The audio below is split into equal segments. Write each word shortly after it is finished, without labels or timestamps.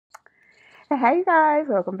Hey guys,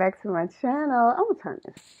 welcome back to my channel. I'm gonna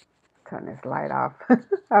turn this light off.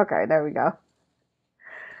 Okay, there we go.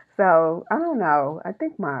 So I don't know. I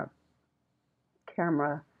think my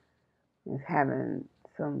camera is having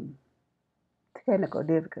some technical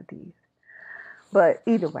difficulties. But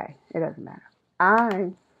either way, it doesn't matter.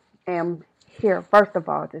 I am here first of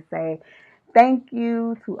all to say thank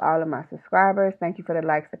you to all of my subscribers. Thank you for the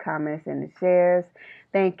likes, the comments, and the shares.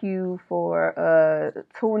 Thank you for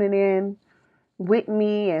tuning in with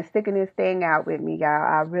me and sticking this thing out with me, y'all.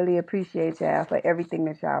 I really appreciate y'all for everything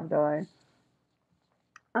that y'all have done.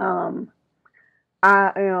 Um,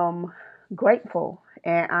 I am grateful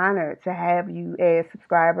and honored to have you as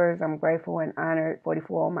subscribers. I'm grateful and honored.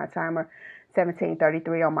 44 on my timer,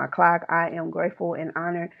 17:33 on my clock. I am grateful and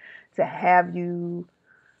honored to have you.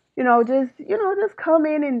 Just come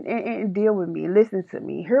in and deal with me, listen to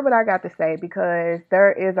me, hear what I got to say, because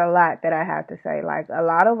there is a lot that I have to say. Like a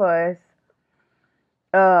lot of us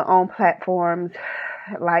on platforms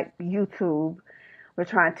like YouTube, we're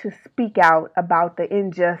trying to speak out about the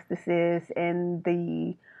injustices and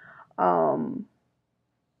um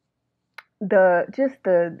the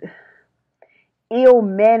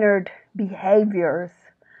ill-mannered behaviors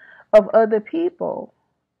of other people.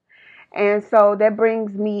 And so that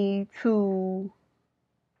brings me to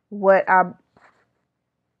what uh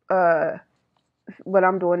what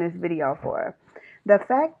I'm doing this video for. The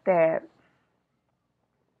fact that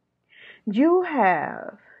you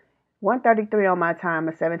have 1:33 on my time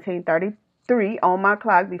or 17:33 on my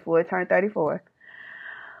clock before it turned 34.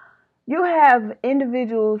 You have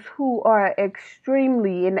individuals who are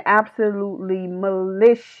extremely and absolutely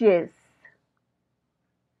malicious.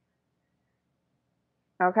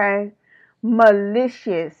 Okay?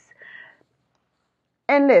 Malicious.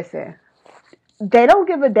 And listen, they don't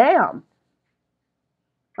give a damn.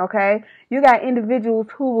 Okay? You got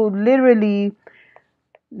individuals who will literally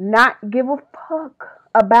not give a fuck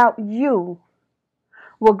about you,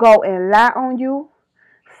 will go and lie on you,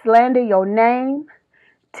 slander your name,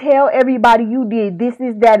 tell everybody you did this,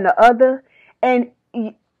 that, and the other, and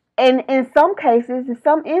in some cases, in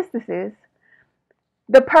some instances,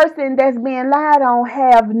 the person that's being lied on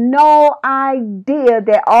have no idea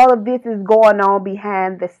that all of this is going on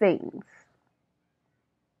behind the scenes,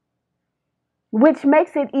 which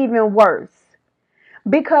makes it even worse,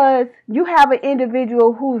 because you have an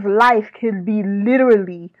individual whose life could be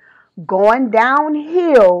literally going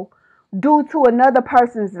downhill due to another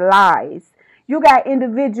person's lies. You got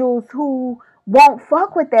individuals who won't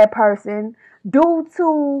fuck with that person due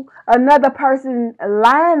to another person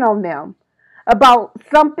lying on them about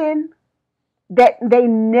something that they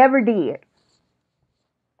never did,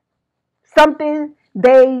 something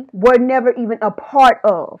they were never even a part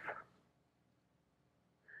of,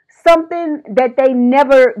 something that they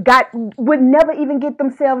would never even get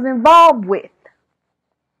themselves involved with.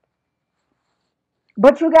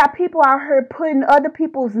 But you got people out here putting other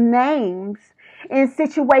people's names in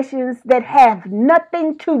situations that have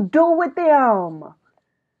nothing to do with them.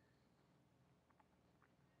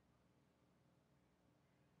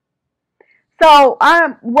 So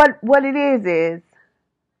what it is,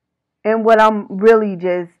 and what I'm really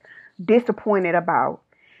just disappointed about,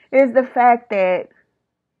 is the fact that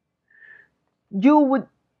you would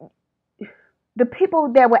the people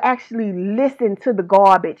that would actually listen to the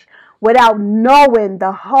garbage without knowing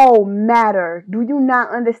the whole matter. Do you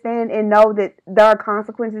not understand and know that there are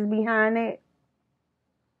consequences behind it?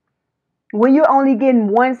 When you're only getting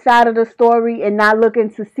one side of the story and not looking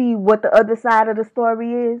to see what the other side of the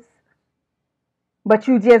story is, but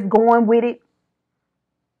you just going with it.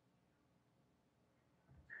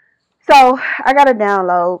 So I got to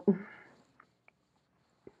download.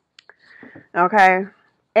 Okay.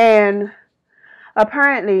 And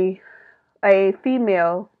apparently a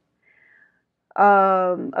female,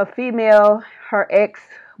 her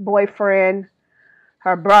ex-boyfriend,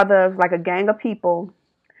 her brothers, like a gang of people,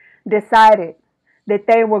 decided that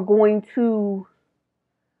they were going to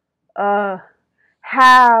have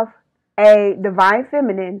a divine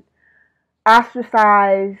feminine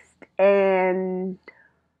ostracized and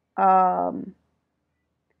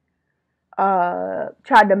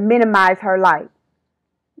tried to minimize her light.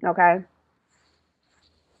 Okay.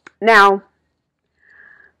 Now,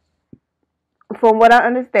 from what I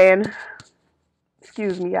understand,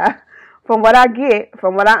 excuse me, y'all. From what I get,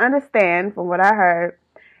 from what I understand, from what I heard,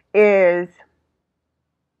 is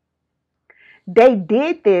they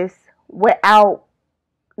did this without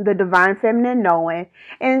the divine feminine knowing,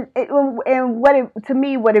 and what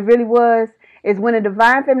it really was is when a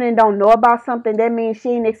divine feminine don't know about something. That means she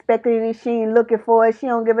ain't expecting it, she ain't looking for it, she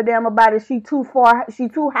don't give a damn about it, she too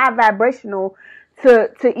high vibrational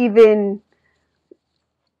to even,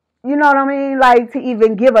 you know what I mean, like to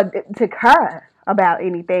even give a to care about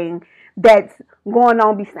anything that's going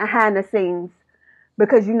on behind the scenes.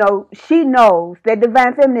 Because you know, she knows, that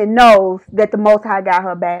divine feminine knows that the Most High got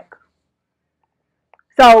her back.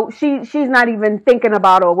 So she's not even thinking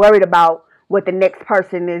about or worried about what the next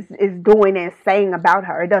person is doing and saying about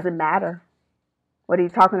her. It doesn't matter. What are you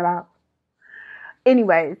talking about?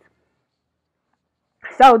 Anyways,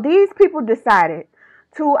 so these people decided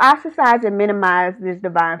to ostracize and minimize this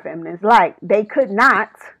divine feminine's light. They could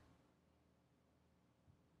not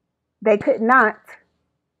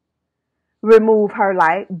remove her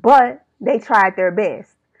light, but they tried their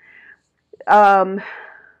best.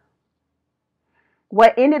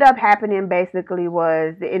 What ended up happening basically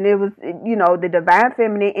was, and it was, you know, the divine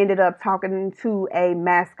feminine ended up talking to a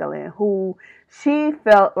masculine who she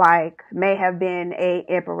felt like may have been a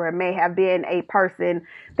emperor, may have been a person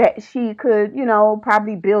that she could, you know,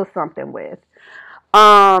 probably build something with.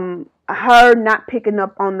 Her not picking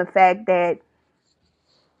up on the fact that,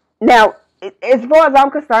 now, as far as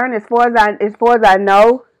I'm concerned, as far as I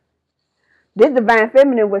know, this divine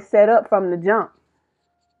feminine was set up from the jump.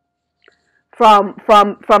 From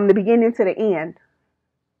the beginning to the end.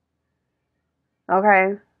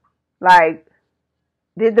 Okay? Like,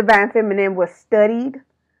 this divine feminine was studied.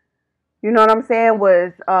 You know what I'm saying?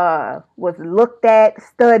 Was looked at,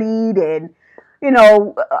 studied, and, you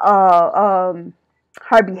know,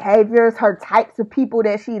 her behaviors, her types of people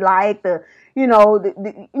that she liked, the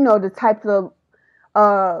types of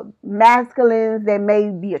masculines that may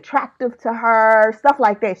be attractive to her, stuff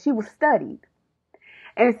like that. She was studied.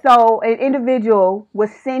 And so an individual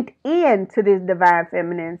was sent in to this divine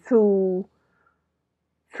feminine to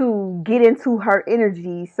get into her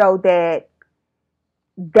energy so that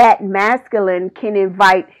masculine can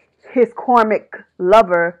invite his karmic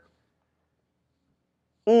lover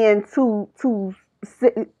in to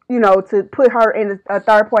put her in a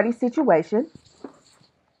third party situation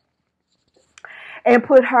and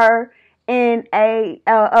put her in a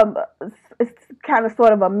kind of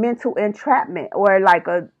sort of a mental entrapment or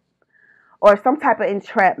some type of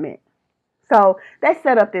entrapment. So they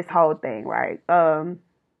set up this whole thing, right? And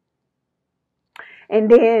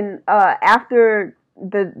then after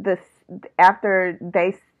after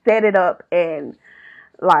they set it up and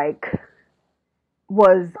like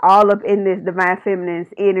was all up in this divine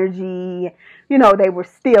feminine's energy, you know, they were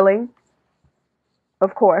stealing,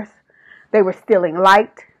 of course. They were stealing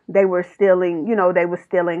light. They were stealing, they were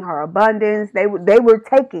stealing her abundance. They were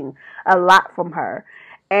taking a lot from her.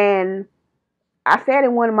 And I said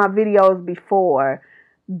in one of my videos before,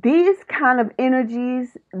 these kind of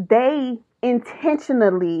energies, they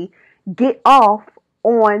intentionally get off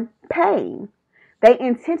on pain. They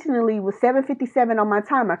intentionally, with 7:57 on my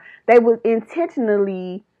timer, they would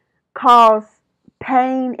intentionally cause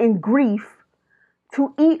pain and grief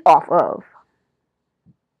to eat off of.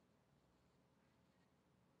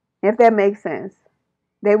 If that makes sense.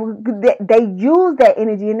 They use that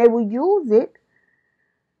energy and they will use it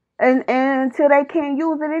and until they can't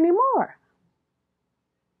use it anymore.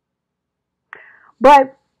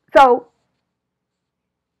 But so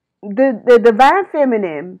the divine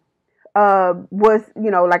feminine was,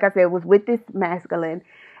 like I said, was with this masculine,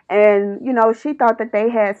 and she thought that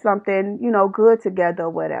they had something, good together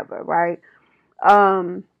or whatever, right?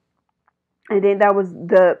 And then that was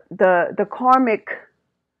the karmic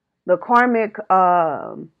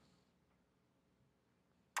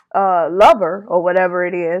lover or whatever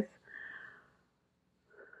it is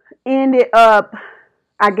ended up,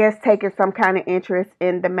 I guess, taking some kind of interest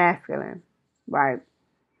in the masculine, right?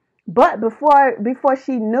 But before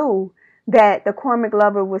she knew that the karmic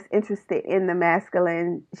lover was interested in the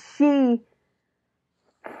masculine, she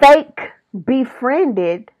fake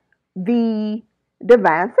befriended the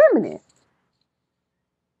divine feminine.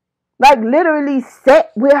 Like literally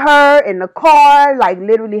sat with her in the car, like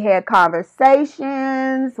literally had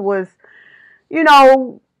conversations, was,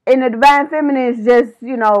 and the divine feminine is just,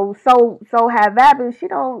 so have happened. She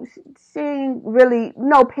ain't really,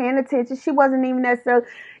 paying attention. She wasn't even necessarily,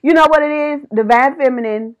 you know what it is? Divine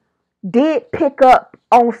feminine did pick up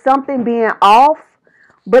on something being off,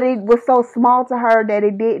 but it was so small to her that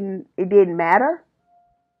it didn't matter.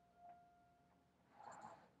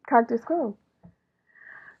 Cocked is cool.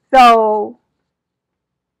 So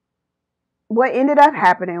what ended up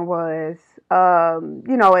happening was,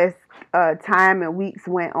 as time and weeks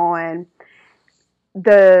went on,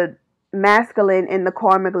 the masculine and the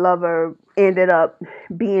karmic lover ended up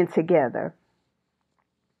being together.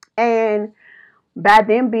 And by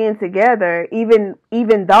them being together, even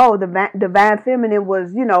though the divine feminine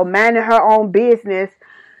was, minding her own business,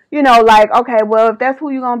 like, okay, well, if that's who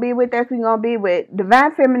you're going to be with, that's who you're going to be with.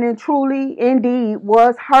 Divine feminine truly, indeed,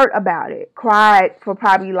 was hurt about it. Cried for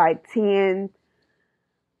probably like 10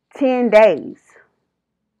 days.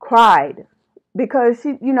 Cried. Because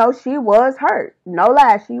she was hurt. No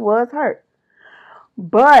lie, she was hurt.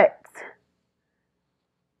 But,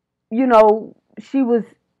 she was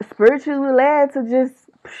spiritually led to just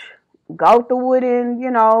go through it and,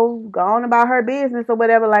 go on about her business or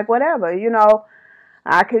whatever, like whatever,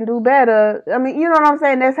 I can do better. I mean, you know what I'm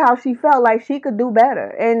saying? That's how she felt like she could do better.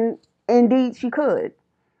 And indeed she could.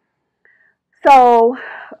 So,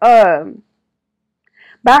 by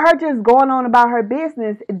her just going on about her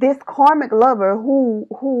business, this karmic lover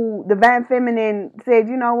who divine feminine said,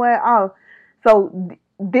 you know what? Oh, so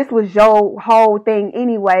this was your whole thing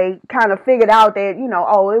anyway, kind of figured out that, it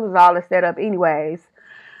was all a setup anyways.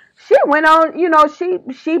 She went on,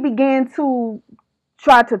 she began to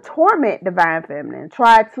try to torment divine feminine,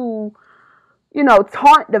 try to,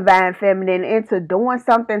 taunt divine feminine into doing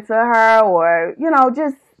something to her, or,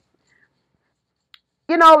 just,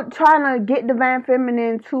 trying to get divine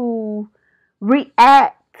feminine to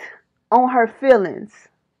react on her feelings.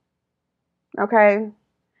 Okay?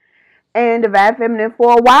 And divine feminine,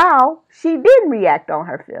 for a while, she didn't react on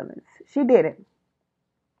her feelings. She didn't.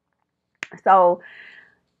 So,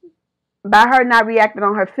 by her not reacting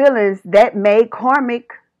on her feelings, that made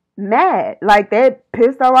Karmic mad. Like, that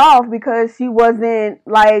pissed her off because she wasn't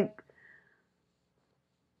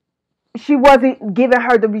giving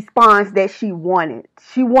her the response that she wanted.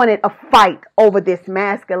 She wanted a fight over this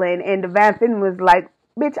masculine, and divine feminine was like,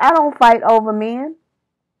 bitch, I don't fight over men.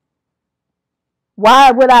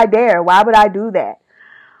 Why would I dare? Why would I do that?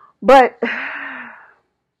 But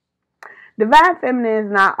divine feminine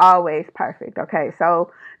is not always perfect, okay?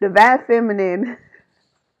 So divine feminine,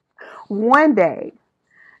 one day,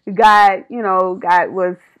 God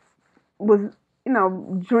was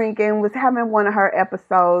drinking, was having one of her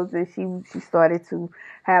episodes, and she started to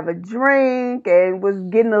have a drink and was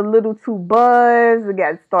getting a little too buzzed,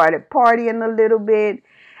 got started partying a little bit,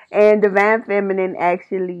 and divine feminine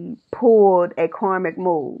actually pulled a karmic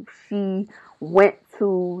move. She went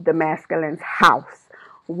to the masculine's house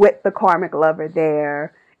with the karmic lover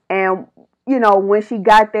there, and when she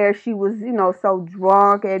got there, she was so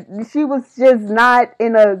drunk, and she was just not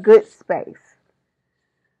in a good space.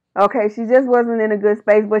 Okay, she just wasn't in a good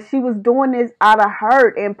space, but she was doing this out of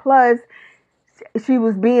hurt, and plus she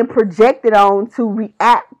was being projected on to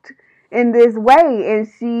react in this way, and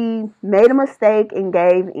she made a mistake and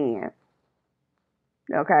gave in.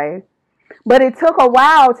 Okay, but it took a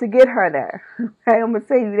while to get her there. Okay, I'm gonna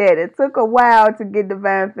tell you that it took a while to get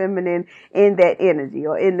divine feminine in that energy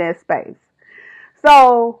or in that space.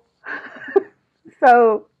 So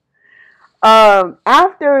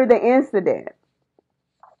after the incident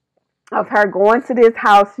of her going to this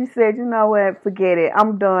house, she said, you know what, forget it.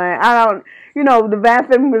 I'm done. I don't, divine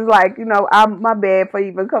feminine was like, I'm my bad for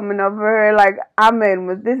even coming over her. Like,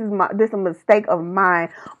 this is a mistake of mine.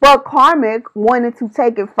 But Karmic wanted to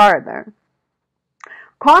take it further.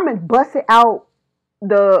 Karmic busted out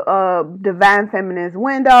the divine feminine's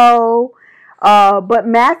window, but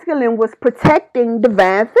masculine was protecting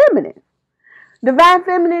divine feminine. Divine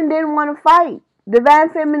feminine didn't want to fight. Divine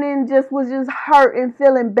feminine was hurt and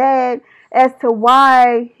feeling bad as to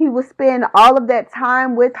why he would spend all of that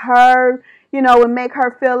time with her, and make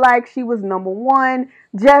her feel like she was number one,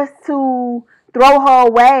 just to throw her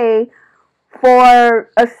away for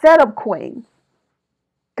a setup queen.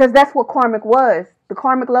 Because that's what Karmic was. The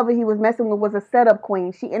karmic lover he was messing with was a setup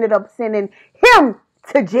queen. She ended up sending him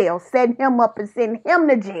to jail, setting him up and sending him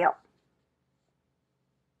to jail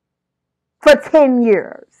for 10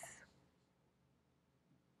 years.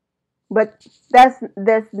 But that's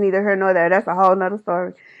neither here nor there. That's a whole nother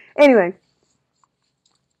story. Anyway.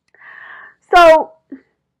 So,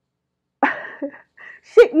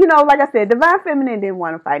 like I said, divine feminine didn't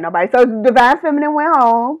want to fight nobody. So divine feminine went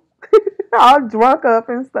home, all drunk up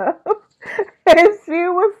and stuff. And she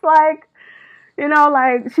was like,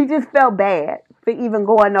 she just felt bad for even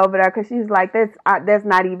going over there, because she's like, that's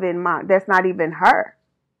not even her.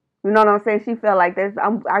 You know what I'm saying? She felt like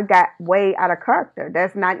I got way out of character.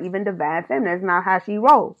 That's not even divine feminine. That's not how she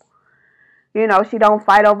rolls. She don't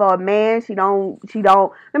fight over a man. She don't.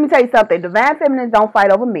 Let me tell you something. Divine feminines don't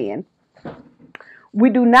fight over men.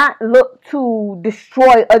 We do not look to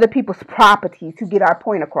destroy other people's property to get our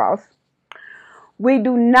point across. We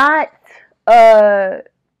do not we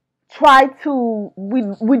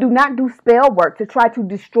do not do spell work to try to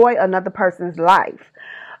destroy another person's life.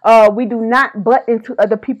 We do not butt into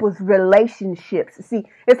other people's relationships. See,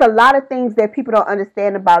 it's a lot of things that people don't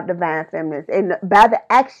understand about divine feminines. And by the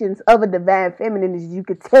actions of a divine feminine, you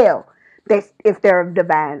could tell that if they're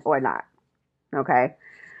divine or not. Okay?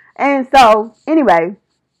 And so, anyway,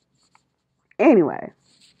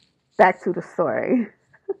 back to the story.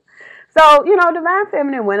 So, divine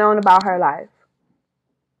feminine went on about her life.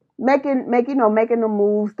 Making the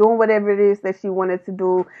moves, doing whatever it is that she wanted to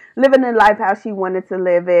do, living the life how she wanted to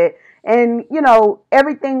live it. And,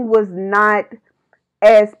 everything was not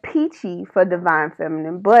as peachy for divine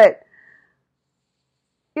feminine, but,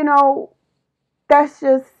 that's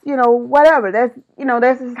just, whatever.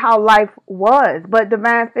 That's just how life was. But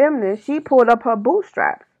divine feminine, she pulled up her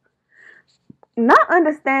bootstraps. Not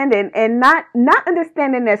understanding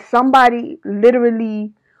that somebody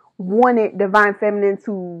literally wanted divine feminine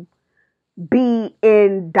to be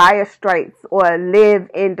in dire straits or live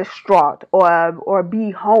in distraught or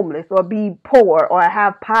be homeless or be poor or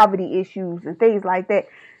have poverty issues and things like that.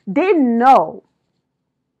 Didn't know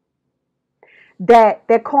that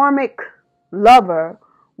their karmic lover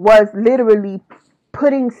was literally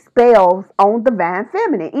putting spells on divine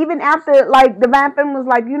feminine. Even after, divine feminine was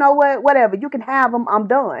like, you know what, whatever, you can have them, I'm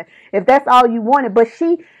done. If that's all you wanted. But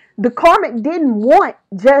the karmic didn't want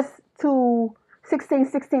just to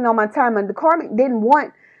 16 on my timer. The karmic didn't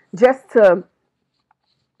want just to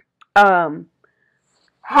have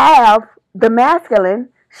the masculine.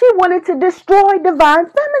 She wanted to destroy divine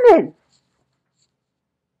feminine.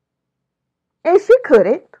 And she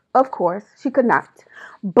couldn't, of course. She could not.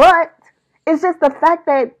 But it's just the fact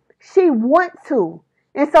that she wants to.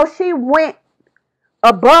 And so she went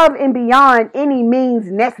above and beyond any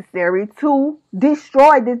means necessary to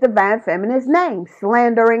destroy this divine feminine's name.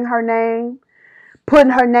 Slandering her name.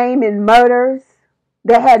 Putting her name in murders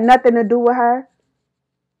that had nothing to do with her.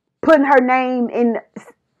 Putting her name in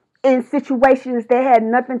situations that had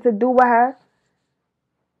nothing to do with her.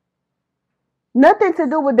 Nothing to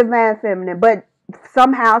do with divine feminine, but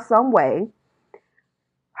somehow, some way,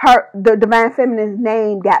 the divine feminine's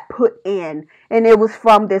name got put in, and it was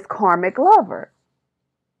from this karmic lover.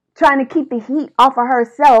 Trying to keep the heat off of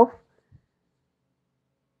herself.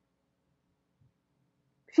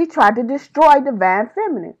 She tried to destroy divine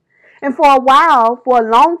feminine. And for a while, for a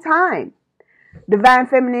long time, divine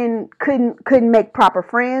feminine couldn't make proper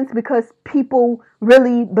friends because people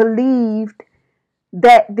really believed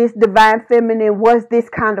that this divine feminine was this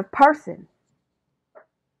kind of person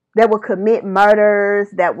that would commit murders,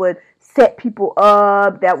 that would set people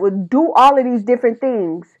up, that would do all of these different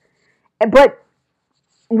things. But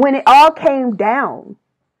when it all came down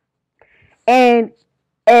and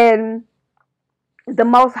the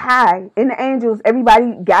Most High and the angels,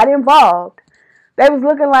 everybody got involved, they was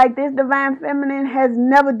looking like this divine feminine has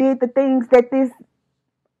never did the things that this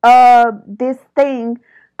thing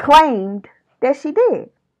claimed that she did.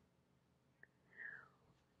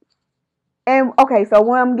 And okay, so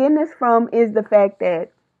where I'm getting this from is the fact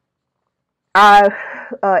that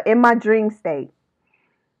in my dream state,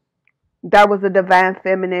 there was a divine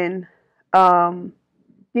feminine.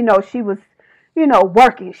 She was,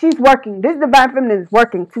 working. She's working. This divine feminine is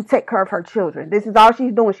working to take care of her children. This is all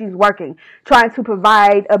she's doing. She's working, trying to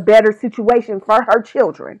provide a better situation for her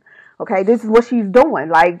children. Okay, this is what she's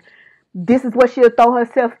doing. This is what she'll throw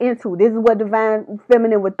herself into. This is what divine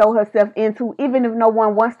feminine would throw herself into, even if no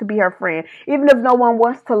one wants to be her friend, even if no one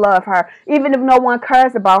wants to love her, even if no one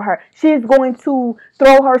cares about her. She's going to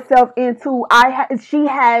throw herself into.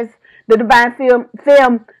 The divine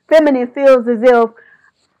feminine feels as if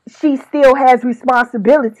she still has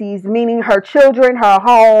responsibilities, meaning her children, her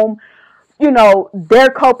home, their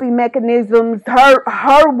coping mechanisms,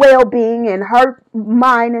 her well-being and her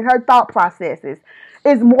mind and her thought processes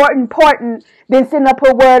is more important than sitting up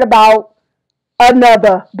here worried about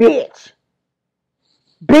another bitch.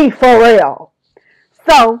 Be for real.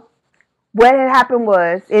 So, what had happened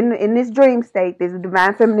was, in this dream state, this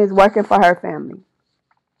divine feminine is working for her family.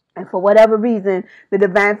 And for whatever reason, the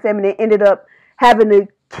divine feminine ended up having to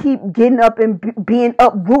keep getting up and being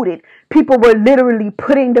uprooted. People were literally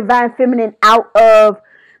putting divine feminine out of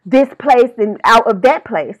this place and out of that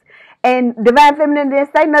place. And divine feminine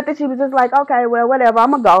didn't say nothing. She was just like, okay, well, whatever. I'm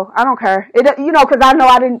going to go. I don't care. Because I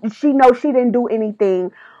know she knows she didn't do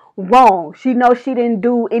anything wrong. She knows she didn't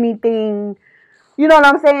do anything, you know what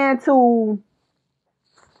I'm saying, to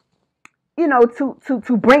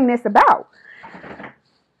bring this about.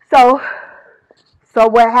 So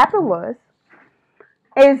what happened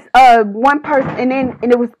is one person, and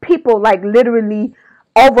it was people literally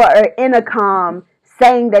over an intercom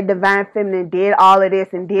saying that divine feminine did all of this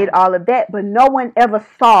and did all of that, but no one ever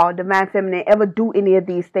saw divine feminine ever do any of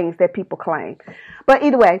these things that people claim. But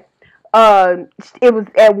either way, it was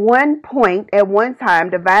at one point, at one time,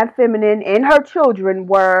 divine feminine and her children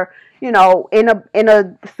were, in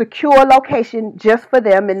a secure location just for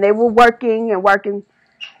them, and they were working,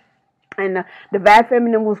 and the divine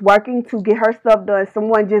feminine was working to get her stuff done.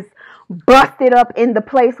 Someone just busted up in the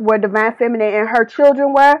place where divine feminine and her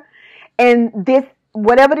children were, and this,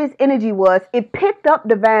 whatever this energy was, it picked up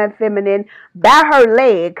divine feminine by her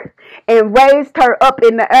leg and raised her up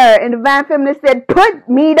in the air, and divine feminine said, "Put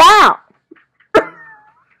me down."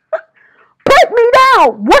 Put me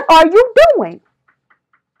down. What are you doing?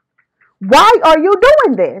 Why are you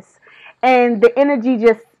doing this? And the energy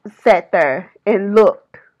just sat there and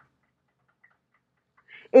looked.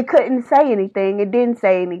 It couldn't say anything. It didn't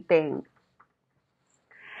say anything.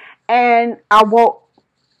 And I woke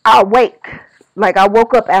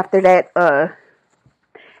up after that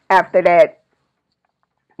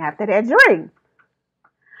dream.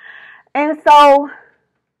 And so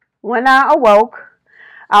when I awoke,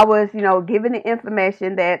 I was, given the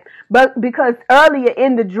information but because earlier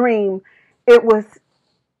in the dream, it was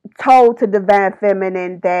told to divine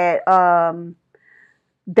feminine that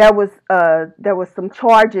there was some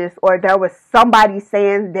charges, or there was somebody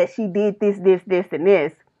saying that she did this, and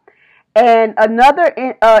this. And another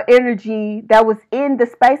energy that was in the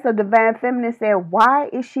space of divine feminine said, "Why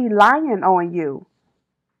is she lying on you?"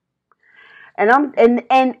 And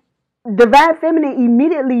divine feminine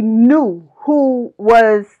immediately knew who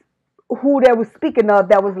they were speaking of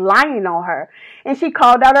that was lying on her, and she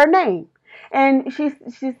called out her name, and she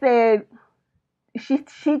said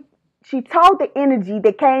she told the energy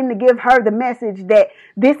that came to give her the message that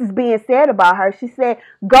this is being said about her. She said,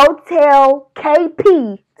 "Go tell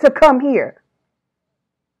KP to come here."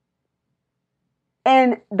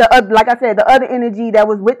 And like I said, the other energy that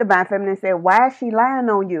was with divine feminine said, "Why is she lying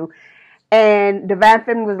on you?" And divine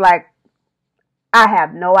feminine was like, "I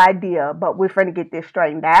have no idea, but we're trying to get this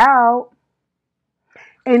straightened out."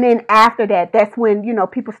 And then after that, that's when,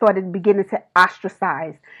 people started beginning to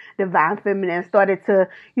ostracize divine feminine, started to,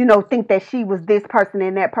 think that she was this person,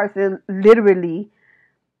 and that person literally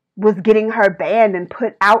was getting her banned and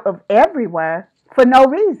put out of everywhere for no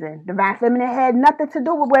reason. Divine feminine had nothing to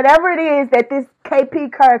do with whatever it is that this KP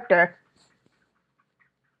character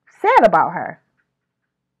said about her.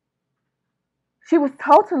 She was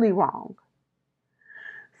totally wrong.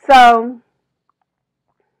 So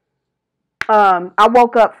I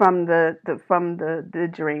woke up from the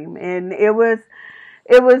dream, and it was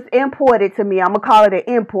imported to me. I'm gonna call it an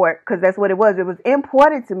import because that's what it was. It was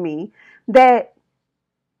imported to me that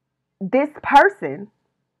this person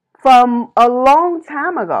from a long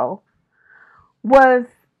time ago was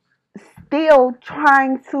still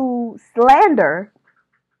trying to slander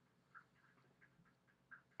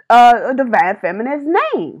divine feminine's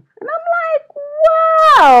name, and I'm like,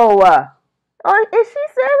 wow. Is she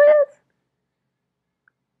serious?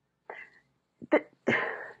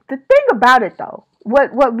 The thing about it, though,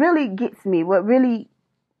 what really gets me, what really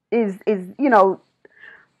is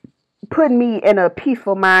putting me in a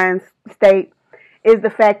peaceful mind state, is the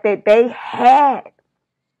fact that they had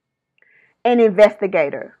an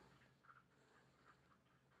investigator,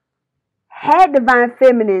 had divine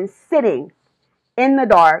feminine sitting in the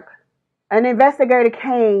dark. An investigator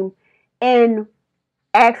came and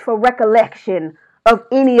asked for recollection of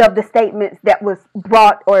any of the statements that was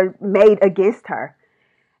brought or made against her.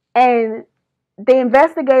 And the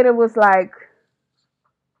investigator was like,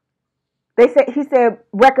 he said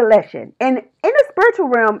recollection. And in the spiritual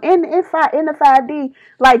realm, in the 5D,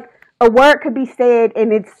 like, a word could be said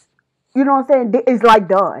and it's, it's like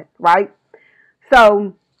done, right?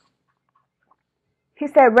 So he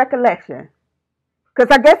said recollection,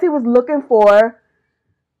 because I guess he was looking for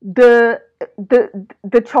the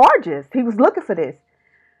charges. He was looking for this.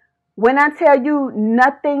 When I tell you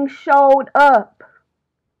nothing showed up,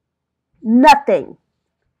 nothing.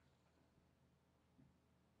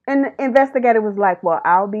 And the investigator was like, well,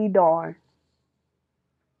 I'll be darned.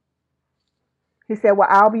 He said, well,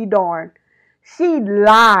 I'll be darned. She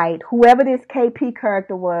lied. Whoever this KP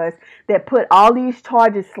character was that put all these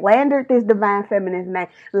charges, slandered this divine feminine's name,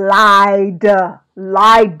 lied.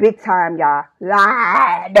 Lied big time, y'all.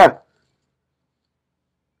 Lied.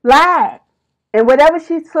 And whatever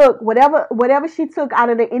she took out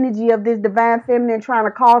of the energy of this divine feminine trying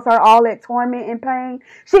to cause her all that torment and pain,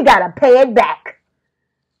 she got to pay it back.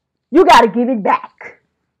 You got to give it back.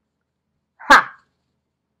 Ha.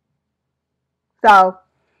 So,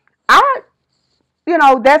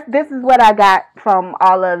 this is what I got from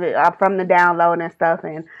all of it, from the download and stuff.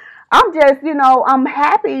 And I'm just, I'm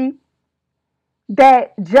happy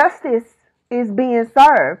that justice is being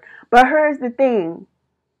served. But here's the thing.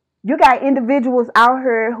 You got individuals out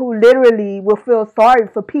here who literally will feel sorry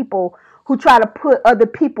for people who try to put other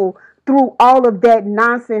people through all of that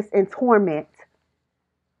nonsense and torment.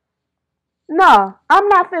 No, I'm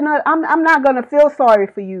not gonna feel sorry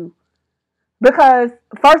for you. Because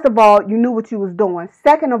first of all, you knew what you was doing.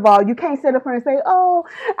 Second of all, you can't sit up here and say, "Oh,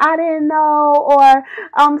 I didn't know," or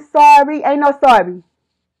 "I'm sorry." Ain't no sorry.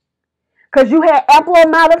 Because you had ample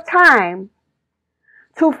amount of time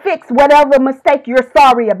to fix whatever mistake you're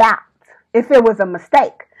sorry about, if it was a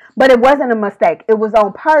mistake. But it wasn't a mistake. It was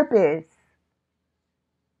on purpose.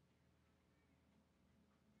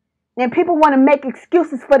 And people want to make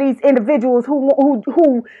excuses for these individuals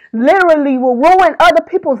who literally will ruin other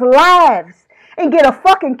people's lives and get a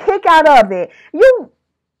fucking kick out of it.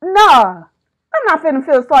 Nah, I'm not finna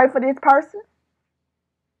feel sorry for this person.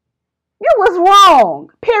 You was wrong.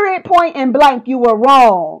 Period, point, and blank, you were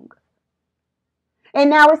wrong. And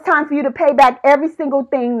now it's time for you to pay back every single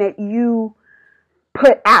thing that you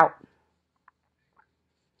put out.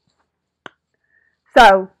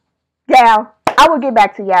 So, y'all, I will get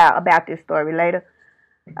back to y'all about this story later.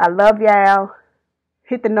 I love y'all.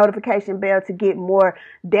 Hit the notification bell to get more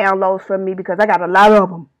downloads from me because I got a lot of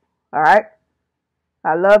them. All right?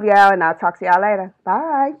 I love y'all, and I'll talk to y'all later.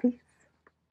 Bye. Peace.